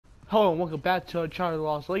Hello and welcome back to Uncharted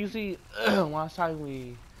Lost Legacy. Last time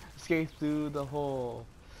we escaped through the whole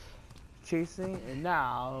chasing, and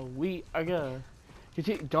now we are gonna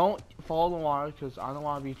continue. Don't follow the water because I don't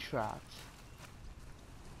want to be trapped.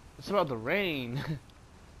 It's about the rain.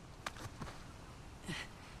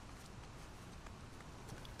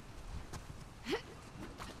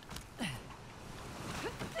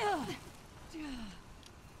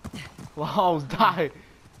 Well, I almost died.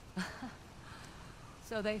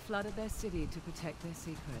 So they flooded their city to protect their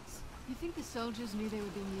secrets. You think the soldiers knew they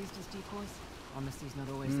were being used as decoys? Honesty's not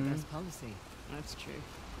always the best policy. That's true.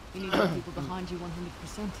 You need to have people behind you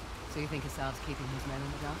 100%. So you think Assad's keeping his men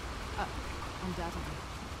in the dark? Undoubtedly.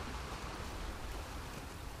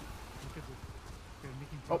 Look at this. We're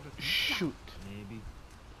making Oh progress. shoot! Maybe.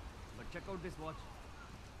 But check out this watch.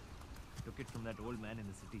 Took it from that old man in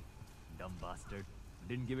the city. Dumb bastard.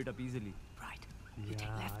 Didn't give it up easily. Right. Yeah, You take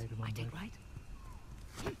left, I remember. I take right.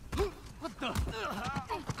 What the?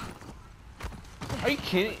 Are you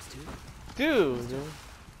kidding, dude?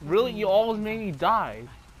 Really, you almost made me die.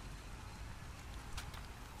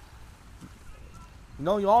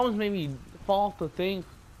 No, you almost made me fall off the thing,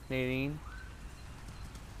 Nadine.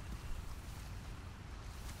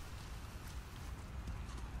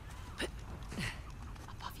 Above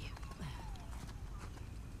you.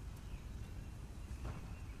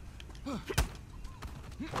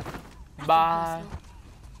 Bye.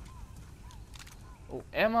 Oh,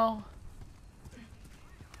 ammo.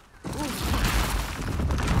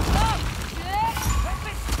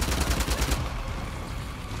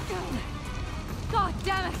 God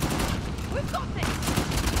damn it! We've got this!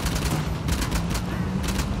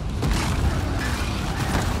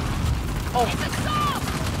 Oh, It's a storm!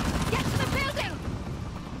 Get to the building!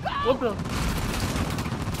 what the?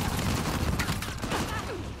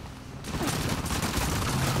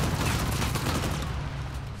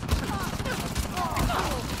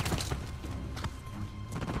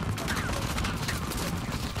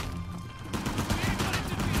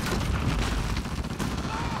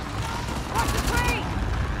 Watch the tree!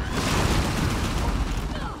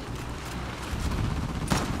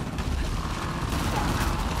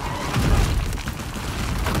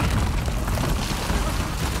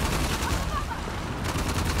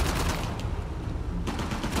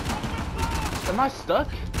 Am I stuck?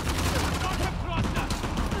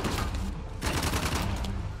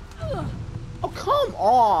 Oh, come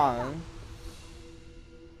on!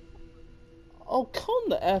 Oh, come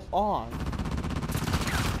the F on.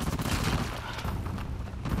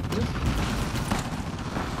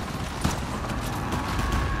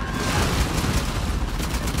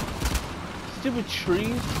 Stupid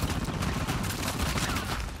trees.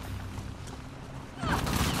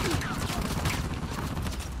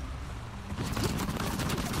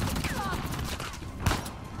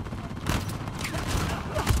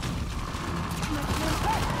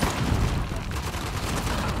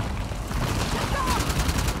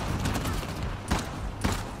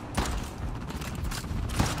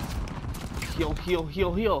 Heal, heal,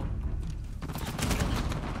 heal, heal.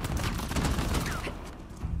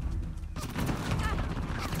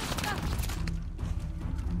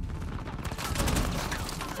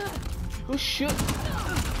 Oh shit!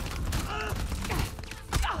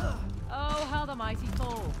 Oh, how the mighty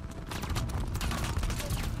fall.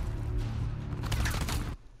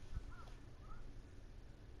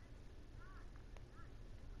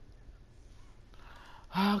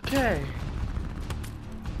 Okay.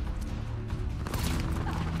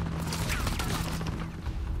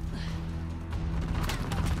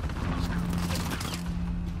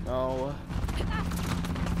 No.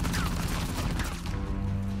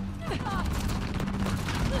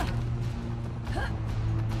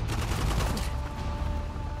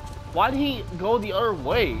 Why did he go the other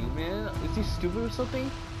way, man? Is he stupid or something?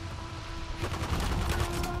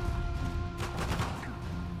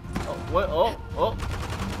 Oh, what? Oh, oh.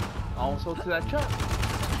 I almost fell to that trap.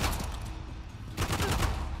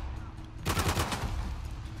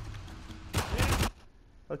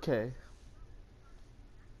 Okay.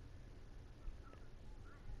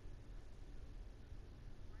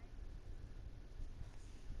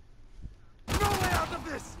 No way out of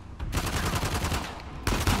this!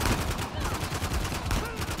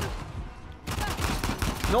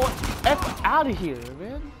 You know what? F out of here,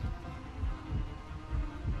 man.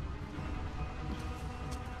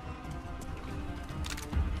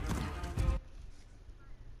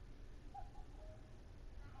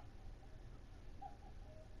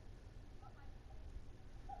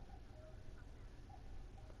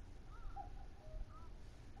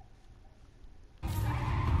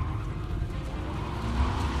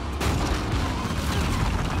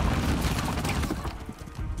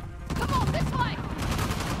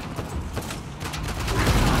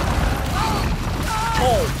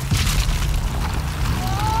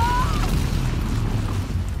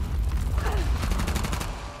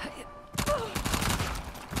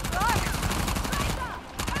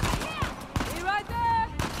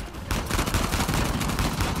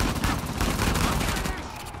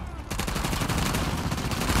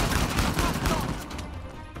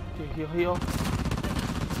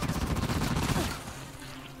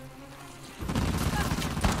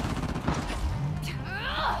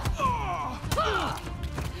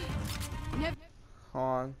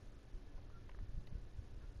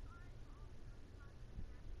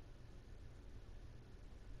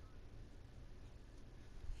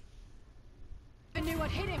 what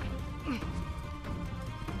hit him.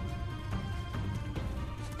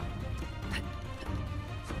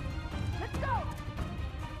 Let's go.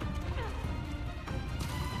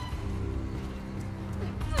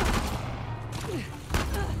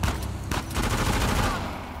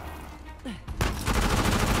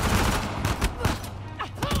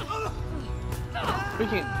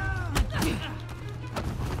 Freaking.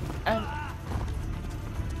 And.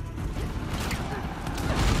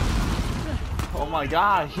 Oh my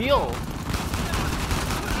god, heal!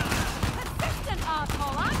 Persistent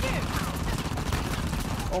asshole, aren't you?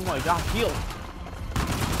 Oh my god, heal!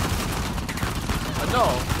 No!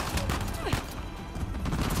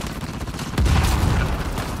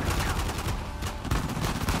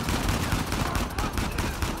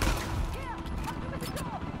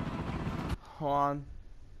 Hold on.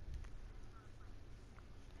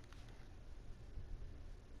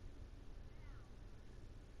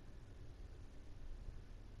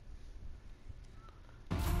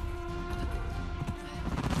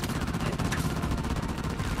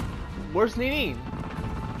 Where's Nadine?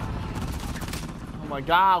 Oh my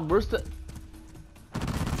god, where's the...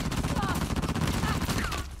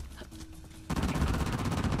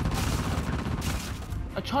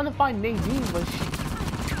 I'm trying to find Nadine, but she...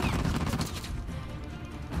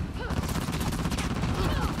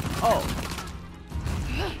 Oh.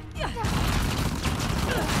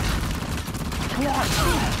 Come on,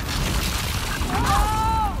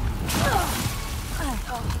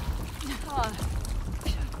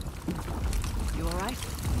 You alright? I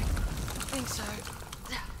think so.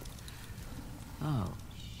 Oh,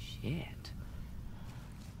 shit.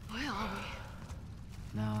 Where are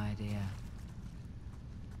we? No idea.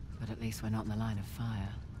 But at least we're not in the line of fire.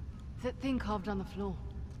 That thing carved on the floor.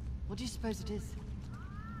 What do you suppose it is?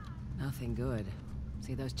 Nothing good.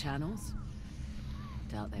 See those channels?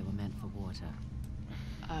 Doubt they were meant for water.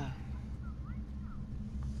 Oh.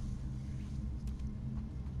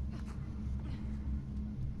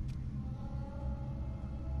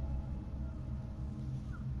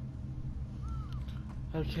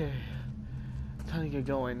 Okay, time to get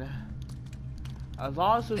going. As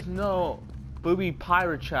long as there's no booby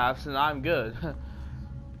pirate traps, then I'm good.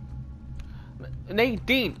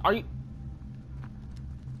 Nadine, are you...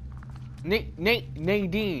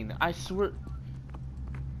 Nadine, I swear...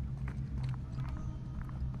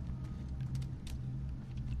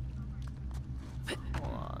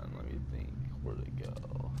 Hold on, let me think where to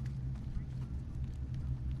go.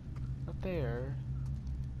 Not there.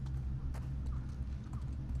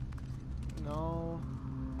 No.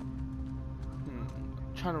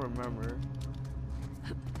 I'm trying to remember.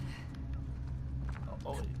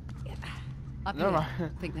 Oh, wait. Up Never here.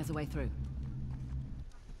 mind. Think there's a way through.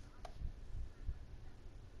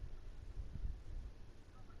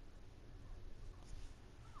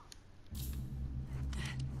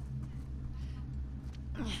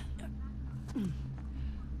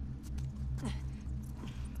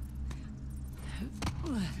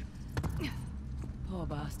 Poor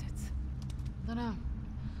bastards. Dunno.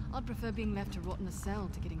 I'd prefer being left to rot in a cell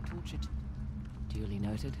to getting tortured. Duly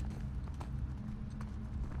noted.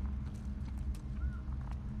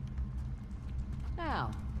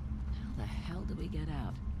 Now, how the hell do we get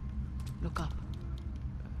out? Look up.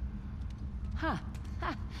 Ha!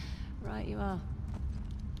 Ha! Right you are.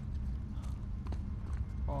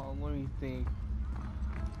 Oh, let me think.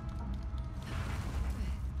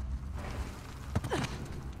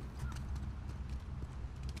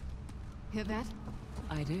 Hear that?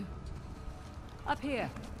 I do. Up here.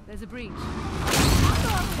 There's a breach.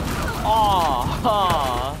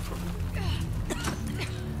 Oh,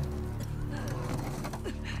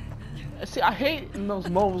 see, I hate in those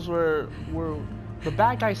moments where the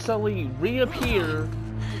bad guys suddenly reappear.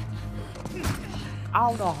 I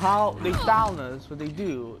don't know how they found us, but they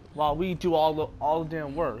do, while we do all the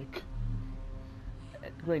damn work.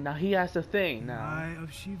 Wait, now he has the thing now. Eye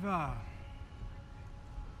of Shiva.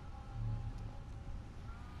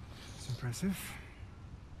 It's impressive.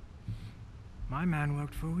 My man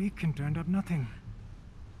worked for a week and turned up nothing.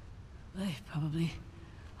 They probably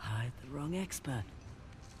hired the wrong expert.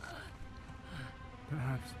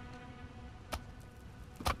 Perhaps.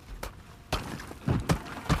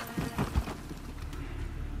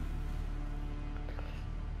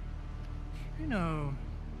 You know,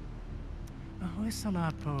 a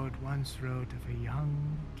Hoysala poet once wrote of a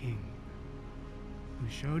young king who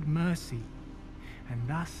showed mercy and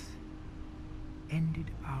thus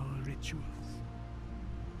ended our rituals.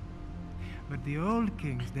 But the old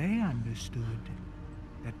kings, they understood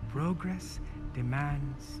that progress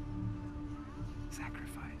demands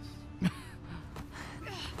sacrifice.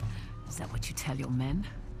 Is that what you tell your men?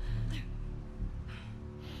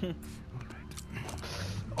 All right.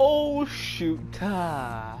 Oh shoot.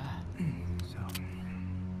 Ah. So,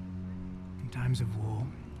 in times of war,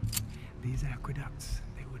 these aqueducts,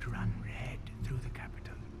 they would run red through the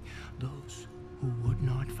capital. Those who would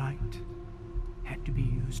not fight had to be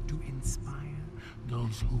used to inspire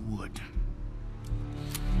those who would.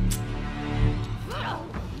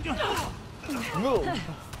 Move.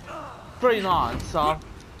 Bring on, son.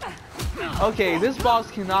 Okay, this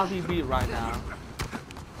boss cannot be beat right now.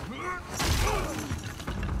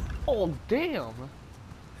 Oh damn.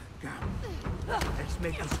 Let's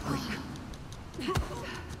make this quick.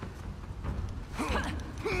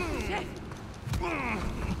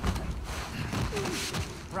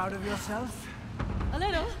 Proud of yourself? A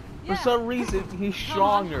little. For some reason, he's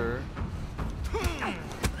stronger.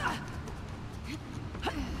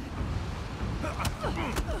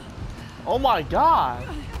 Oh my god.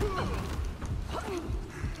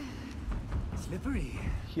 Slippery.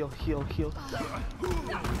 Heal, heal, heal.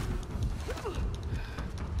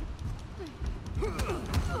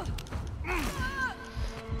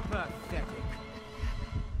 Pathetic.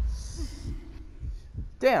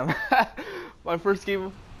 Damn. My first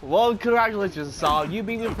game. Well, congratulations, Saul. You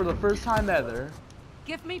beat me for the first time ever.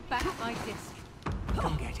 Give me back my disc.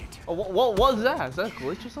 Come get it. Oh, what was that? Is that a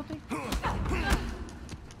glitch or something?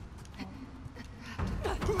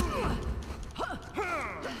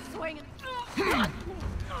 Swing.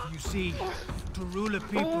 You see, to rule a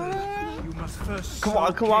people, you must first Come on,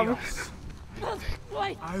 sow come on. chaos.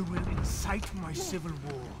 Wait. I will incite my civil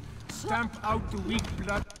war, stamp out the weak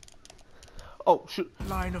blood Oh, shoot.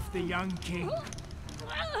 line of the young king,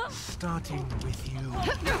 starting with you.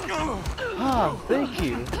 Ah, thank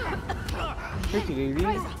you. Thank you,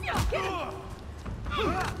 lady.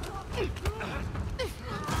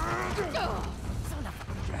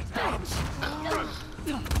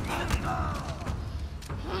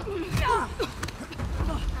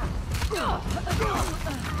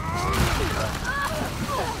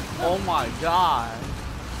 Oh my god.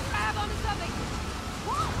 Grab onto something.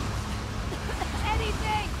 What?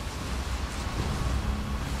 Anything.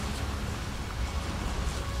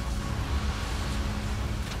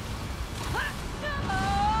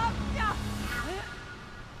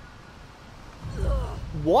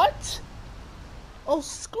 What? Oh,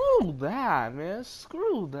 screw that, man.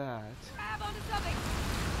 Screw that. Grab onto something.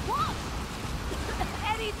 What?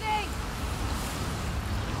 Anything.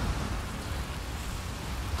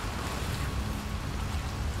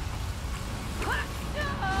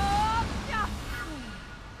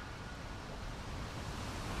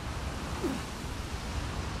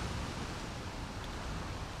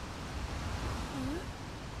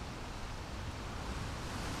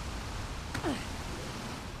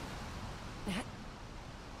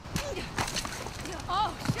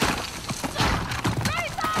 Oh, shit!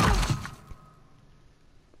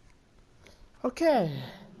 Okay.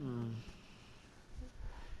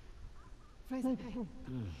 Fraser, hey.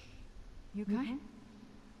 You okay? I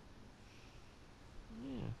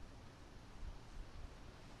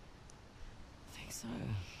think so.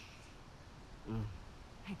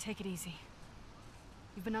 Hey, take it easy.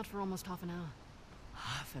 You've been out for almost half an hour.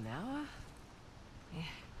 Half an hour? Yeah.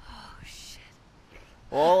 Oh, shit.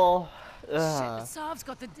 Well, Shit, Saav's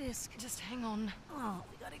got the disc. Just hang on. Oh,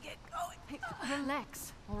 we gotta get going. Hey,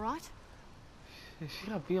 relax, all right? she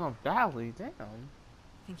gotta be on badly, damn.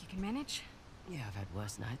 Think you can manage? Yeah, I've had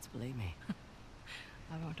worse nights, believe me.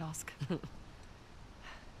 I won't ask.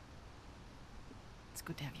 It's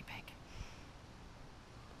good to have you back.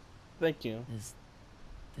 Thank you.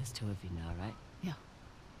 There's two of you now, right? Yeah.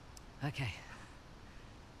 Okay.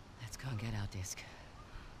 Let's go and get our disc.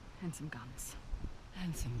 And some guns.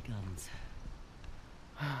 And some guns.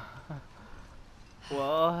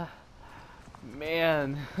 Well,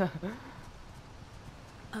 man.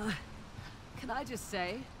 Can I just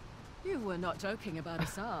say, you were not joking about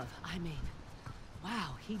Assav. I mean,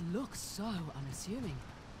 wow, he looks so unassuming.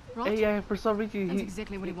 Right? Yeah, for some reason That's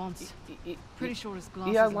exactly what he wants. Pretty sure his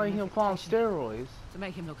glasses He had are like an him put on affectation. steroids. To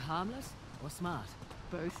make him look harmless or smart?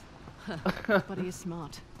 Both. But he is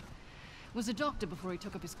smart. Was a doctor before he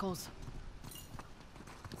took up his cause.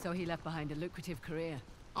 So he left behind a lucrative career.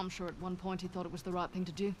 I'm sure at one point he thought it was the right thing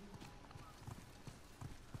to do.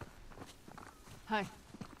 Hey,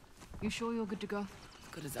 you sure you're good to go?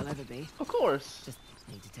 Good as I'll ever be. Of course. Just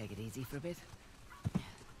need to take it easy for a bit.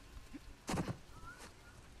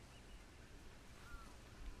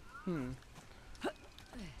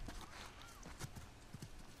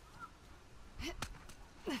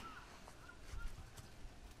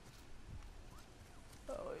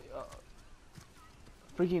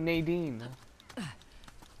 Freaking Nadine.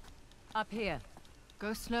 Up here.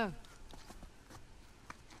 Go slow.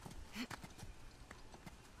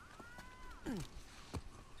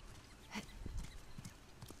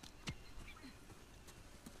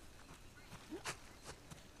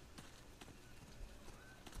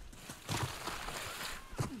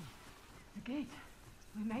 The gate.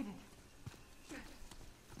 We made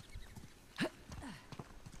it.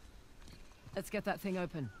 Let's get that thing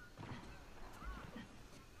open.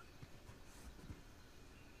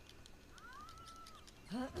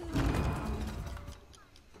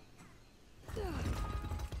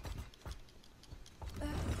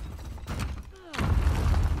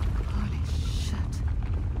 Holy shit.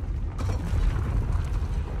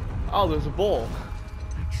 Oh, there's a bull.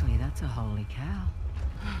 Actually, that's a holy cow.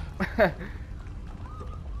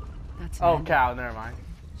 That's Oh, Amanda, cow, never mind.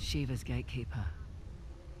 Shiva's gatekeeper.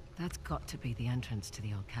 That's got to be the entrance to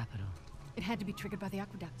the old capital. It had to be triggered by the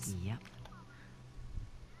aqueducts. Yep.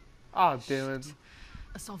 Oh, damn it.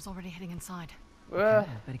 Asav's already heading inside. Uh,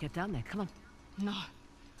 Better get down there. Come on. No.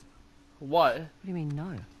 what? What do you mean,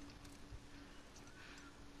 no?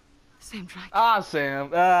 Sam Drake. Ah, Sam.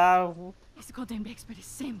 He's a goddamn expert. It's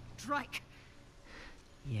Sam Drake.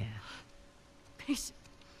 Yeah. Peace.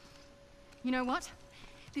 You know what?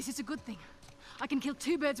 This is a good thing. I can kill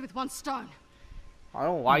two birds with one stone. I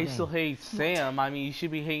don't know why you Okay. still hate Sam. I mean, you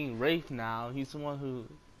should be hating Rafe now. He's the one who...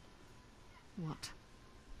 What?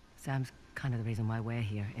 Sam's kind of the reason why we're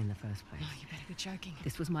here in the first place. Oh, you better be joking.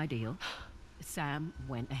 This was my deal. Sam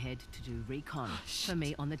went ahead to do recon for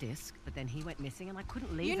me on the disc, but then he went missing and I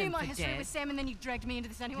couldn't leave You him knew my for history dead. with Sam and then you dragged me into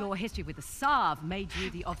this anyway? Your history with the Sav made you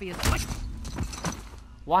the obvious...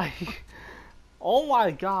 Why? Oh my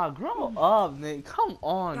god, grow up, Nick. Come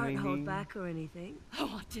on, Don't Nadine. hold back or anything.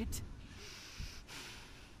 Oh, I did.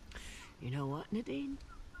 You know what, Nadine?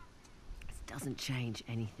 This doesn't change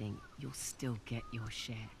anything. You'll still get your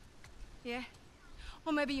share. Yeah?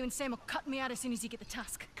 Or maybe you and Sam will cut me out as soon as you get the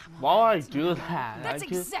tusk. Come on. Why would I do that? That's I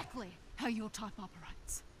could... exactly how your type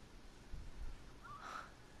operates.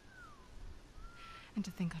 And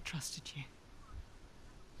to think I trusted you.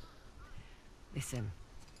 Listen,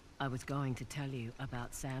 I was going to tell you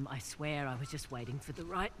about Sam. I swear I was just waiting for the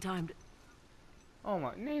right time to... Oh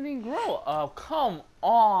my, Nadine, grow up. Come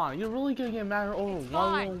on. You're really gonna get mad over It's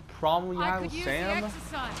one fine. little problem you I have could with use Sam? the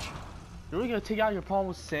exercise. You're really gonna take out your problem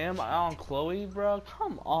with Sam on Chloe, bro?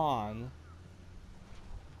 Come on.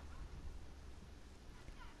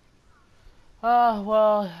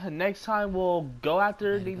 Well, next time we'll go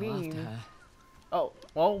after Better go Nadine. after her. Oh,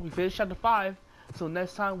 well, we finished chapter 5, so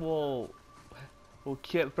next time we'll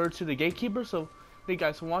get further to the gatekeeper. So, thank you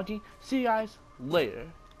guys for watching. See you guys later.